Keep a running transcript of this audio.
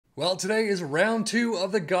Well, today is round 2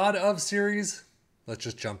 of the God of series. Let's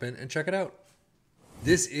just jump in and check it out.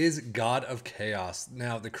 This is God of Chaos.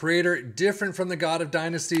 Now, the creator, different from the God of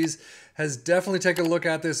Dynasties, has definitely taken a look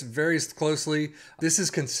at this very closely. This is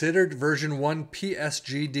considered version 1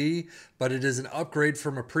 PSGD, but it is an upgrade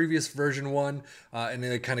from a previous version 1, and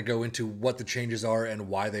they kind of go into what the changes are and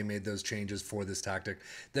why they made those changes for this tactic.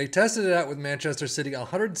 They tested it out with Manchester City,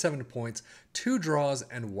 107 points, 2 draws,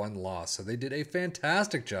 and 1 loss. So they did a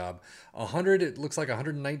fantastic job. 100, it looks like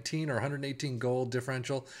 119 or 118 goal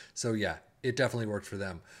differential. So yeah, it definitely worked for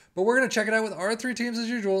them. But we're going to check it out with our 3 teams as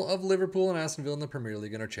usual of Liverpool and Aston Villa in the Premier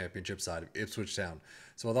League and our championship side of Ipswich Town.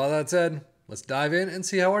 So with all that said, let's dive in and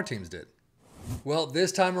see how our teams did. Well,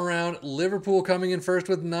 this time around, Liverpool coming in first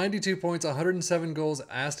with 92 points, 107 goals.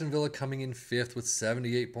 Aston Villa coming in fifth with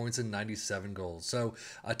 78 points and 97 goals. So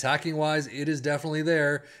attacking wise, it is definitely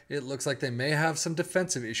there. It looks like they may have some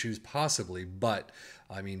defensive issues possibly, but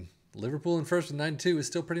I mean, Liverpool in first with 92 is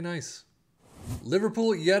still pretty nice.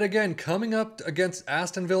 Liverpool yet again coming up against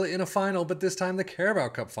Aston Villa in a final, but this time the Carabao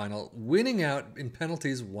Cup final, winning out in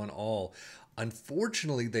penalties 1-1.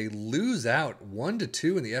 Unfortunately, they lose out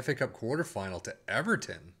 1-2 in the FA Cup quarterfinal to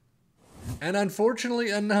Everton. And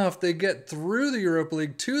unfortunately enough, they get through the Europa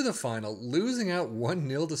League to the final, losing out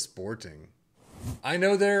 1-0 to Sporting. I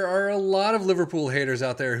know there are a lot of Liverpool haters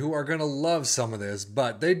out there who are going to love some of this,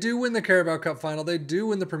 but they do win the Carabao Cup final, they do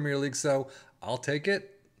win the Premier League, so I'll take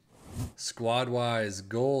it. Squad-wise,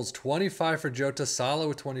 goals 25 for Jota, Salah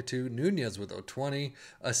with 22, Nunez with 20,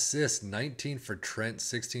 assists 19 for Trent,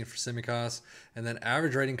 16 for Tsimikas, and then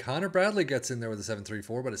average rating, Connor Bradley gets in there with a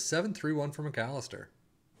 7.34, but a 7.31 for McAllister.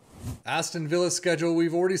 Aston Villa's schedule,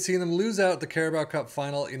 we've already seen them lose out the Carabao Cup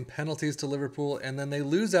final in penalties to Liverpool, and then they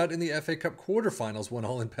lose out in the FA Cup quarterfinals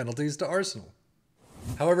 1-1 in penalties to Arsenal.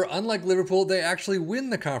 However, unlike Liverpool, they actually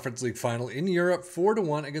win the Conference League final in Europe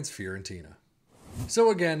 4-1 against Fiorentina. So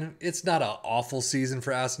again, it's not an awful season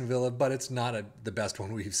for Aston Villa, but it's not the best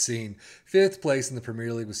one we've seen. 5th place in the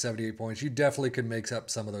Premier League with 78 points. You definitely could make up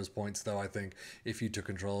some of those points, though, I think, if you took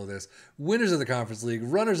control of this. Winners of the Conference League,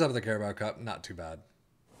 runners-up of the Carabao Cup, not too bad.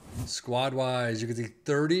 Squad-wise, you can see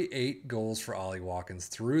 38 goals for Ollie Watkins,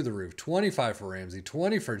 through the roof. 25 for Ramsey,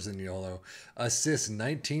 20 for Zaniolo. Assists,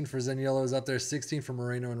 19 for Zaniolo is up there, 16 for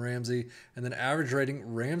Moreno and Ramsey. And then average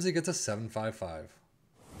rating, Ramsey gets a 7.55.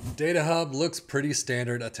 Data Hub looks pretty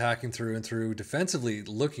standard, attacking through and through. Defensively,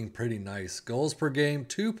 looking pretty nice. Goals per game,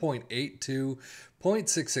 2.82,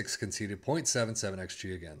 0.66 conceded, 0.77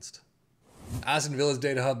 XG against. Aston Villa's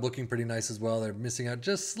Data Hub looking pretty nice as well. They're missing out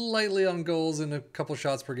just slightly on goals and a couple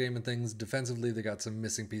shots per game and things. Defensively, they got some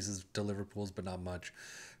missing pieces to Liverpool's, but not much.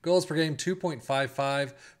 Goals per game,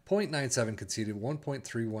 2.55, 0.97 conceded,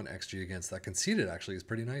 1.31 XG against. That conceded actually is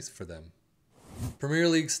pretty nice for them. Premier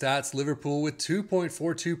League stats, Liverpool with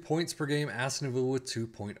 2.42 points per game, Aston Villa with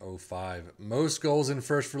 2.05. Most goals in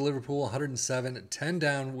first for Liverpool, 107, 10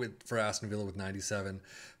 down for Aston Villa with 97.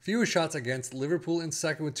 Fewest shots against, Liverpool in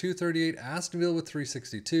second with 238, Aston Villa with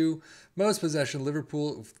 362. Most possession,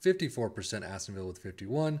 Liverpool 54%, Aston Villa with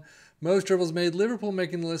 51. Most dribbles made, Liverpool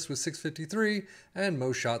making the list with 653. And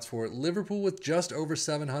most shots for Liverpool with just over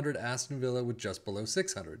 700, Aston Villa with just below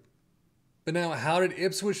 600. But now, how did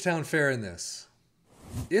Ipswich Town fare in this?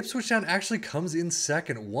 Ipswich Town actually comes in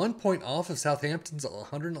second, 1 point off of Southampton's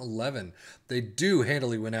 111. They do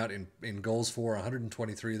handily win out in goals for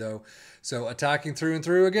 123 though. So attacking through and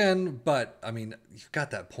through again, but I mean, you've got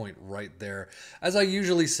that point right there. As I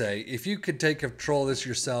usually say, if you could take control of this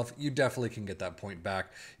yourself, you definitely can get that point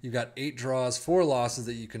back. You've got 8 draws, 4 losses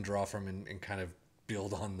that you can draw from and kind of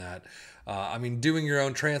build on that. I mean, doing your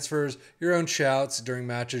own transfers, your own shouts during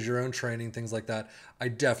matches, your own training, things like that. I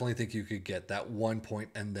definitely think you could get that 1 point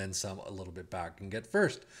and then some a little bit back and get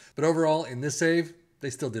first. But overall, in this save, they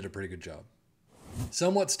still did a pretty good job.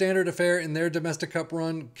 Somewhat standard affair in their domestic cup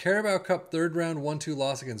run. Carabao Cup third round 1-2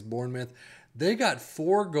 loss against Bournemouth. They got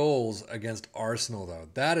 4 goals against Arsenal, though.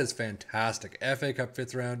 That is fantastic. FA Cup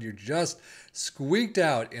 5th round, you're just squeaked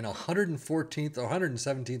out in a 114th or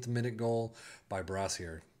 117th minute goal by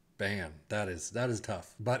Brassier. Bam. That is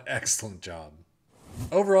tough, but excellent job.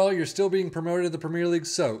 Overall, you're still being promoted to the Premier League,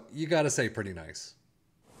 so you got to say pretty nice.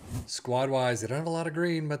 Squad-wise, they don't have a lot of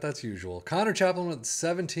green, but that's usual. Connor Chaplin with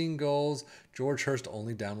 17 goals. George Hurst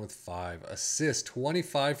only down with 5. Assists,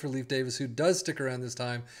 25 for Leif Davis, who does stick around this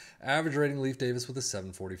time. Average rating, Leif Davis with a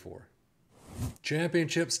 7.44.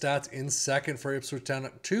 Championship stats in second for Ipswich Town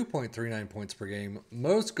at 2.39 points per game.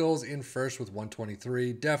 Most goals in first with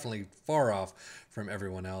 123. Definitely far off from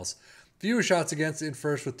everyone else. Fewer shots against in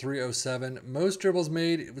first with 307. Most dribbles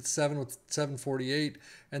made with 748.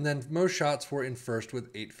 And then most shots for in first with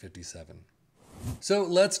 857. So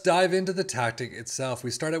let's dive into the tactic itself.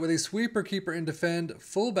 We start out with a sweeper keeper in defend,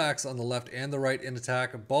 fullbacks on the left and the right in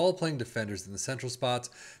attack, ball playing defenders in the central spots,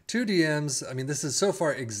 2 DMs. I mean, this is so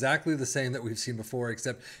far exactly the same that we've seen before,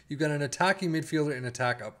 except you've got an attacking midfielder in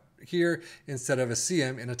attack up here instead of a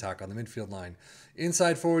CM in attack on the midfield line.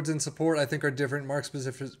 Inside forwards in support, I think, are different. Mark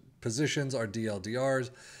specific positions are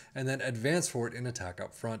DLDRs, and then advanced forward in attack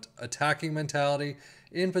up front. Attacking mentality,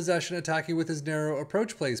 in possession, attacking with his narrow,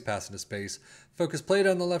 approach plays pass into space, focus played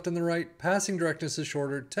on the left and the right, passing directness is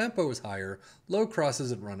shorter, tempo is higher, low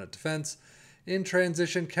crosses and run at defense. In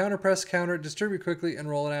transition, counter press, counter, distribute quickly and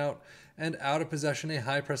roll it out. And out of possession, a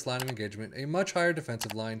high press line of engagement, a much higher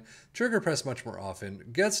defensive line, trigger press much more often,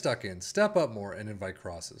 get stuck in, step up more, and invite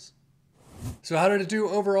crosses. So how did it do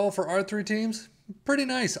overall for our 3 teams? Pretty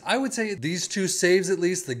nice. I would say these 2 saves, at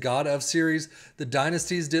least the God of series. The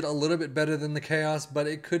dynasties did a little bit better than the chaos, but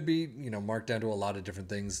it could be, marked down to a lot of different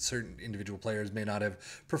things. Certain individual players may not have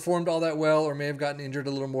performed all that well, or may have gotten injured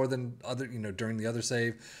a little more than other, during the other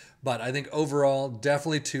save. But I think overall,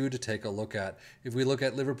 definitely 2 to take a look at. If we look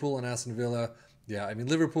at Liverpool and Aston Villa, yeah, I mean,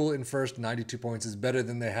 Liverpool in first, 92 points is better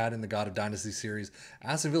than they had in the God of Dynasty series.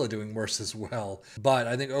 Aston Villa doing worse as well. But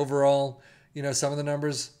I think overall, some of the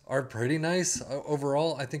numbers are pretty nice.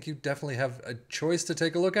 Overall, I think you definitely have a choice to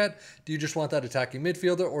take a look at. Do you just want that attacking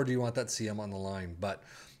midfielder, or do you want that CM on the line? But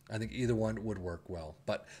I think either one would work well.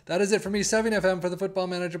 But that is it for me, 7FM, for the Football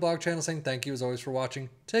Manager blog channel, saying thank you as always for watching.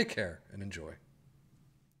 Take care and enjoy.